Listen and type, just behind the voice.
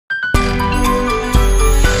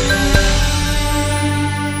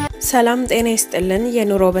ሰላም ጤና ይስጥልን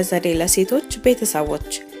የኑሮ በዘዴ ለሴቶች ቤተሰቦች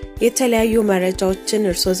የተለያዩ መረጃዎችን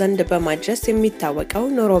እርሶ ዘንድ በማድረስ የሚታወቀው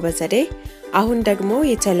ኑሮ በዘዴ አሁን ደግሞ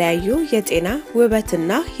የተለያዩ የጤና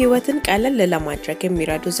ውበትና ህይወትን ቀለል ለማድረግ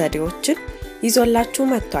የሚረዱ ዘዴዎችን ይዞላችሁ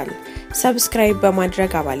መጥቷል። ሰብስክራይብ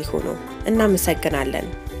በማድረግ አባል ይሁኑ። እናመሰግናለን።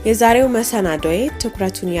 የዛሬው መሰናዶዬ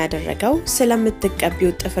ትኩረቱን ያደረገው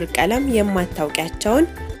ስለምትቀቢው ጥፍር ቀለም የማታውቂያቸውን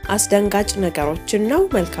አስደንጋጭ ነገሮችን ነው።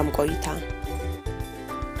 መልካም ቆይታ።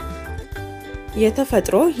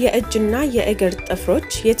 የተፈጥሮ የእጅና የእግር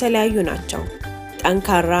ጥፍሮች የተለያዩ ናቸው።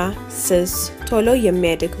 ጠንካራ፣ ስስ፣ ቶሎ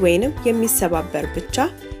የሚያድግ ወይንም የሚሰባበር ብቻ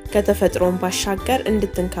ከተፈጥሮን ባሻገር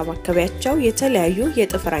እንድትንከባከቢያቸው የተለያዩ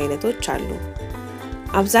የጥፍር አይነቶች አሉ።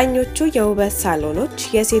 አብዛኞቹ የውበት ሳሎኖች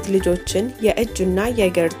የሴት ልጆችን የእጅና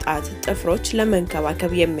የእግር ጣት ጥፍሮች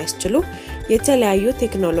ለመንከባከብ የሚያስችሉ የተለያዩ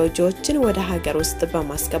ቴክኖሎጂዎችን ወደ ሀገር ውስጥ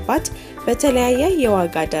በማስገባት በተለያየ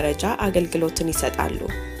የዋጋ ደረጃ አገልግሎትን ይሰጣሉ።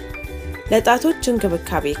 ለጣቶች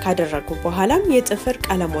እንክብካቤ ካደረጉ በኋላም የጥፍር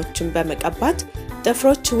ቀለሞችን በመቀባት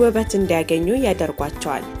ጥፍሮች ውበት እንዲያገኙ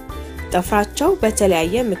ያደርጓቸዋል። ጥፍራቸው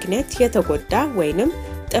በተለያየ ምክንያት የተጎዳ ወይንም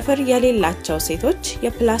ጥፍር የሌላቸው ሴቶች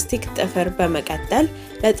የፕላስቲክ ጥፍር በመቀጠል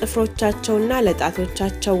ለጥፍሮቻቸውና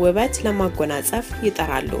ለጣቶቻቸው ውበት ለማጎናጸፍ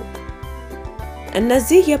ይጠራሉ።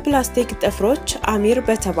 እነዚህ የፕላስቲክ ጥፍሮች አሚር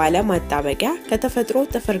በተባለ ማጣበቂያ ከተፈጥሮ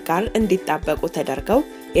ጥፍር ጋር እንዲጣበቁ ተደርገው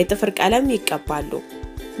የጥፍር ቀለም ይቀባሉ።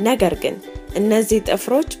 ነገር ግን እነዚህ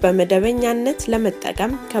ጥፍሮች በመደበኛነት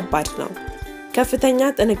ለመጠቀም ከባድ ነው። ከፍተኛ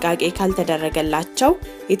ጥንቃቄ ካልተደረገላቸው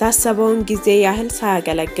የታሰበውን ጊዜ ያህል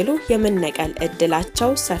ሳያገለግሉ የመነቀል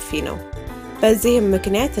እድላቸው ሰፊ ነው። በዚህም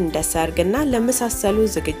ምክንያት እንደ ሰርግና ለመሳሰሉ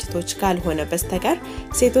ዝግጅቶች ካልሆነ በስተቀር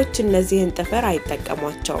ሴቶች እነዚህን ጥፍር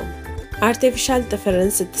አይጠቀሟቸውም። አርቲፊሻል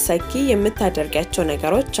ጥፍርን ስትሰኪ የምታደርጋቸው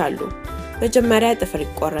ነገሮች አሉ። መጀመሪያ ጥፍር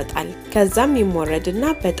ይቆረጣል፣ ከዛም ይሞረድና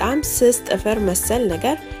በጣም ስስ ጥፍር መሰል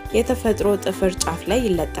ነገር የተፈጥሮ ጥፍር ጫፍ ላይ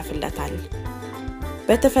ይለጠፍለታል።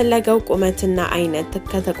 በተፈለገው ቁመትና አይነት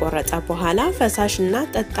ከተቆረጠ በኋላ ፈሳሽና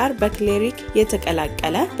ጠጣር በክሌሪክ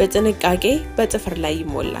የተቀላቀለ በጥንቃቄ በጥፍር ላይ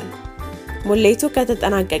ይሞላል። ሙሌቱ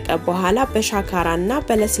ከተጠናቀቀ በኋላ በሻካራና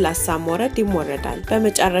በለስላሳ ሞረድ ይሞረዳል።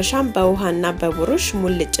 በመጨረሻም በውሃና በብሩሽ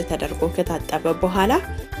ሙልጭ ተደርጎ ከታጠበ በኋላ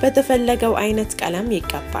በተፈለገው አይነት ቀለም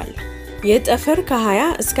ይቀባል። የጥፍር ከ20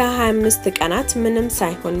 እስከ 25 ቀናት ምንም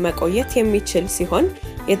ሳይሆን መቆየት የሚችል ሲሆን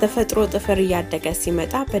የተፈጥሮ ጥፍር ያደገ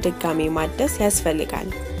ሲመጣ በድጋሚ ማደስ ያስፈልጋል።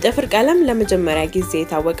 ጥፍር ቀለም ለመጀመሪያ ጊዜ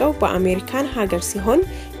የታወቀው በአሜሪካን ሀገር ሲሆን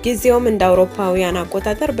ጊዜውም እንደ አውሮፓውያን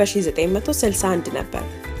አቆጣጠር በ1961 ነበር።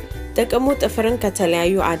 ጥቅሙ ጥፍርን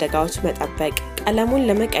ከተለያዩ አደጋዎች መጠበቅ፣ ቀለሙን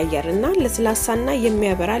ለመቀየርና ለስላሳና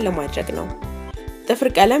የሚያበራ ለማድረግ ነው። ጥፍር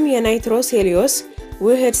ቀለም የናይትሮሴሊዮስ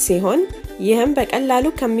ውህድ ሲሆን ይህም በቀላሉ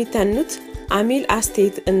ከሚተኑት አሚል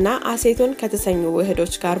አስቴት እና አሴቶን ከተሰኙ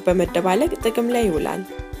ውህዶች ጋር በመደባለቅ ጥቅም ላይ ይውላል።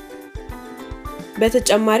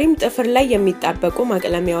 በተጨማሪም ጥፍር ላይ የሚጣበቁ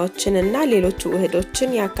ማቅለሚያዎችንና ሌሎች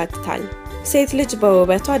ውህዶችን ያካትታል። ሴት ልጅ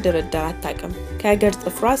በውበቷ ድርድር አታውቅም። ከእግር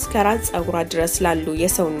ጥፍሯ እስከ ራስ ፀጉሯ ድረስ ላሉ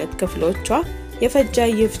የሰውነት ክፍሎቿ የፈጀ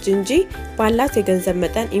ይፍጅ እንጂ ባላት የገንዘብ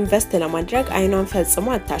መጠን ኢንቨስት ለማድረግ አይኗን ፈጽሞ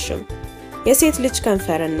አታሽም። የሴት ልጅ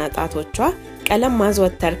ከንፈርና ጣቶቿ ቀለም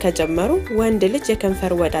ማዘወተር ከጀመሩ ወንድ ልጅ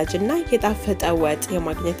የከንፈር ወዳጅና የጣፈጠ ወጥ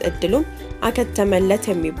የማግኘት እድሉም አከተመለት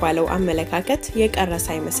የሚባለው አመለካከት የቀረሰ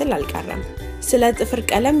አይመስል አልቀረም። ስለ ጥፍር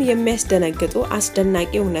ቀለም የሚያስደነግጡ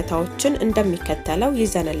አስደናቂ እውነታዎችን እንደሚከተለው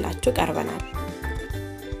ይዘንላችሁ ቀርበናል።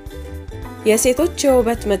 የሴቶች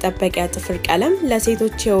የውበት መጠበቂያ ጥፍር ቀለም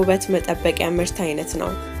ለሴቶች የውበት መጠበቂያ ምርት አይነት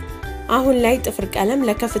ነው። አሁን ላይ ጥፍር ቀለም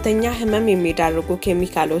ለከፍተኛ ህመም የሚዳርጉ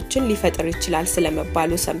ኬሚካሎችን ሊፈጥር ይችላል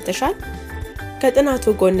ስለመባሉ ሰምተሻል?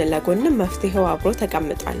 ከጥናቱ ጎን ለጎን መፍትሄው አብሮ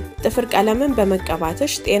ተቀምጧል። ጥፍር ቀለምን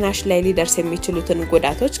በመቀባትሽ ጤናሽ ላይ ሊደርስ የሚችሉትን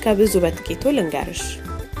ጉዳቶች ከብዙ በጥቂቱ ልንገርሽ።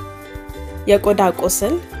 የቆዳ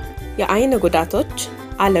ቁስል፣ የአይን ጉዳቶች፣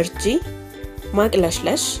 አለርጂ፣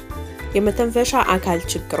 ማቅለሽለሽ፣ የመተንፈሻ አካል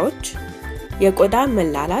ችግሮች፣ የቆዳ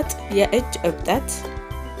መላላጥ፣ የእጅ እብጠት፣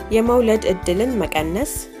 የመውለድ እድልን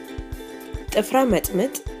መቀነስ፣ ጥፍረ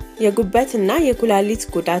መጥምጥ፣ የጉበትና የኩላሊት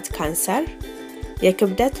ጉዳት ካንሰር፣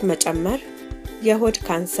 የክብደት መጨመር፣ የሆድ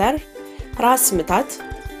ካንሰር፣ ራስ ምታት፣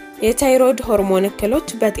 የታይሮይድ ሆርሞን እክሎች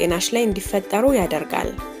በጤናሽ ላይ እንዲፈጠሩ ያደርጋል።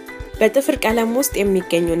 በጥፍር ቀለም ውስጥ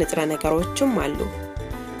የሚገኙ ንጥረ ነገሮችም አሉ።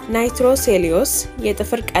 ናይትሮሴሊዮስ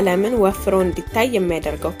የጥፍር ቀለምን ወፍሮ እንዲታይ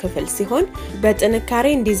የሚያደርገው ክፍል ሲሆን በጥንካሬ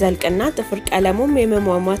እንዲዘልቅና ጥፍር ቀለሙም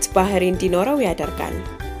የመሟሟት ባህሪ እንዲኖረው ያደርጋል።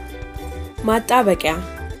 ማጣበቂያ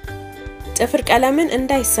ጥፍር ቀለምን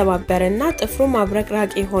እንዳይሰባበርና ጥፍሩ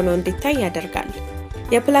ማብረቅራቂ ሆኖ እንዲታይ ያደርጋል።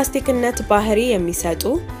 የፕላስቲክነት ባህሪ የሚሰጡ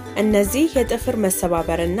እነዚህ የጥፍር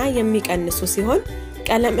መሰባበርና የሚቀንሱ ሲሆን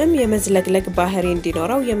ቀለምም የመዝለግለግ ባህሪ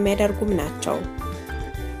እንዲኖረው የሚያደርጉም ናቸው።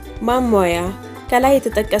 ማሟያ ከላይ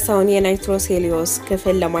የተጠቀሰውን የናይትሮሴሊዮስ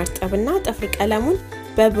ክፍል ለማርጠብና ጥፍር ቀለሙን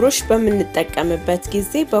በብሩሽ በምንጠቀምበት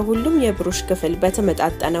ጊዜ በሁሉም የብሩሽ ክፍል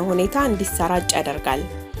በተመጣጣነ ሁኔታ እንዲሰራጭ ያደርጋል።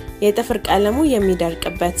 የጥፍር ቀለሙ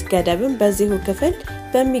የሚደርቅበት ገደብም በዚሁ ክፍል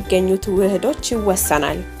በሚገኙት ውህዶች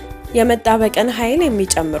ይወሰናል። የመጣበቅን ኃይል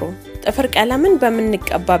የሚጨምሩ ጥፍር ቀለምን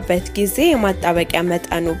በምንቀባበት ጊዜ የማጣበቂያ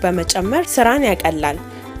መጠኑ በመጨመር ስራን ያቀላል።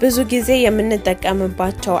 ብዙ ጊዜ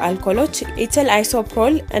የምንጠቀምባቸው አልኮሎች ኢቲል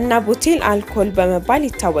አይሶፕሮል እና ቡቲል አልኮል በመባል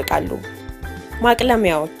ይታወቃሉ።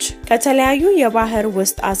 ማቅለሚያዎች ከተለያዩ የባህር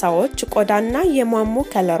ውስጥ አሳዎች ቆዳና የሟሙ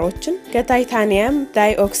ከለሮችን ከታይታኒየም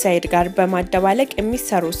ዳይኦክሳይድ ጋር በማደባለቅ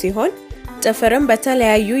የሚሰሩ ሲሆን ጥፍርን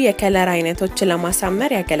በተለያዩ የከለር አይነቶች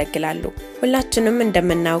ለማሳመር ያገለግላሉ። ሁላችንም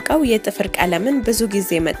እንደምናውቀው የጥፍር ቀለምን ብዙ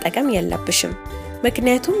ጊዜ መጠቀም የለብሽም፣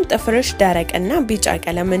 ምክንያቱም ጥፍርሽ ደረቅና ቢጫ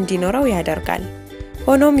ቀለም እንዲኖረው ያደርጋል።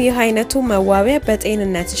 ሆኖም ይህ አይነቱ መዋቢያ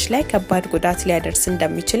በጤንነትሽ ላይ ከባድ ጉዳት ሊያደርስ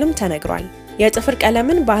እንደሚችልም ተነግሯል። የጥፍር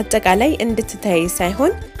ቀለምን በአጠቃላይ እንድትታይ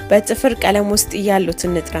ሳይሆን በጥፍር ቀለም ውስጥ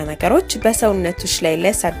ያሉትን ንጥረ ነገሮች በሰውነትሽ ላይ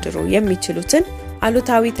ሊያሳድሩ የሚችሉትን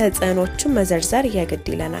አሉታዊ ተጽዕኖችን መዘርዘር የግድ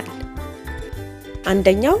ይለናል።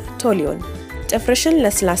 አንደኛው ቶሊዮን ጥፍርሽን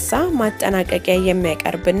ለስላሳ ማጠናቀቂያ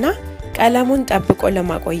የሚያቀርብና ቀለሙን ጠብቆ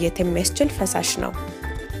ለማቆየት የሚያስችል ፈሳሽ ነው።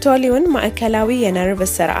 ቶሊዮን ማዕከላዊ የነርቭ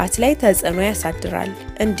ስርዓት ላይ ተጽዕኖ ያሳድራል፣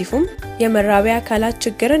 እንዲሁም የመራቢያ አካላት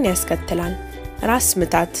ችግርን ያስከትላል። ራስ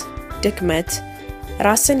ምታት፣ ድክመት፣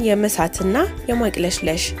 ራስን የመሳትና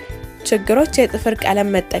የማቅለሽለሽ ችግሮች የጥፍር ቀለም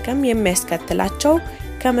መጠቀም የሚያስከትላቸው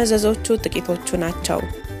ከመዘዞቹ ጥቂቶቹ ናቸው።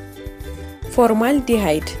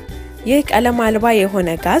 ፎርማልዲሃይድ ይህ ቀለም አልባ የሆነ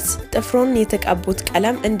ጋዝ ጥፍሩን የተቀቡት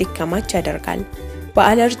ቀለም እንዲከማች ያደርጋል።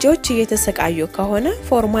 በአለርጂዎች እየተሰቃዩ ከሆነ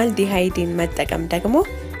ፎርማልዲሃይድን መጠቀም ደግሞ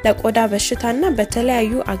ለቆዳ በሽታና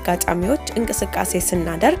በተለያዩ አጋጣሚዎች እንቅስቃሴ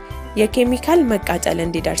ስናደርግ የኬሚካል መቃጠል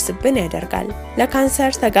እንዲደርስብን ያደርጋል።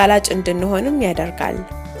 ለካንሰር ተጋላጭ እንድንሆንም ያደርጋል።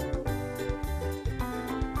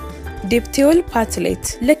 ዲፕቲዩል ፓትሌት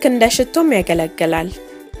ልክ እንደ ሽቶም ያገለግላል።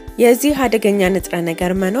 የዚህ አደገኛ ንጥረ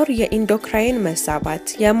ነገር መኖር የኢንዶክራይን መዛባት፣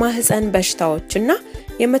 የማህፀን በሽታዎችና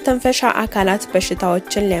የመተንፈሻ አካላት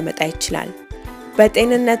በሽታዎችን ሊያመጣ ይችላል።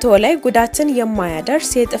 በጤንነቱ ላይ ጉዳትን የማያደርስ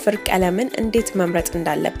የጥፍር ቀለምን እንዴት መምረጥ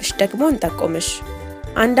እንዳለብሽ ደግሞ እንጠቁምሽ።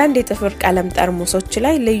 አንዳንድ የጥፍር ቀለም ጠርሙሶች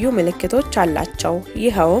ላይ ልዩ ምልክቶች አላቸው።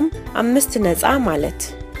 ይኸውም 5 ነፃ ማለት።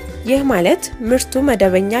 ይህ ማለት ምርቱ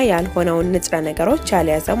መደበኛ ያልሆነውን ንጥረ ነገሮች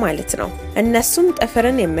ያልያዘ ማለት ነው። እነሱም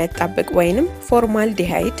ጥፍርን የሚያጣብቅ ወይንም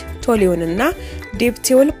ፎርማልዲሃይድ፣ ቶሊዮንና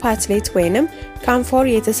ዲፕቲዩል ፓትሌት ወይንም ካምፎር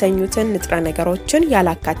የተሰኙትን ንጥረ ነገሮችን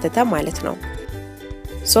ያላካተተ ማለት ነው።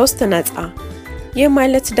 3 ነፃ ይህ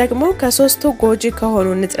ማለት ደግሞ ከሶስቱ ጎጂ ከሆኑ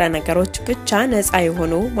ንጥረ ነገሮች ብቻ ነፃ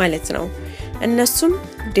የሆኑ ማለት ነው። እነሱም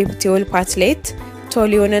ዲፕቲዩል ፓትሌት፣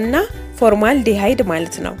 ቶሊዮንና ፎርማልዲሃይድ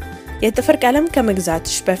ማለት ነው። የጥፍር ቀለም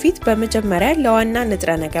ከመግዛትሽ በፊት በመጀመሪያ ለዋና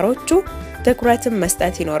ንጥረ ነገሮቹ ትኩረትን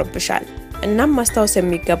መስጠት ይኖርብሻል። እናም ማስታወስ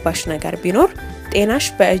የሚገባሽ ነገር ቢኖር ጤናሽ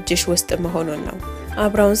በእጅሽ ውስጥ መሆኑን ነው።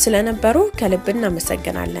 አብረውን ስለነበሩ ከልብ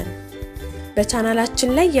እናመሰግናለን። በቻናላችን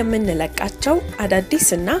ላይ የምንለቃቸው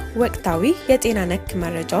አዳዲስና ወቅታዊ የጤና ነክ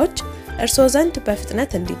መረጃዎች እርስዎ ዘንድ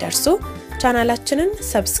በፍጥነት እንዲደርሱ ቻናላችንን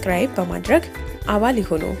ሰብስክራይብ በማድረግ አባል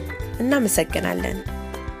ይሁኑ። እናመሰግናለን።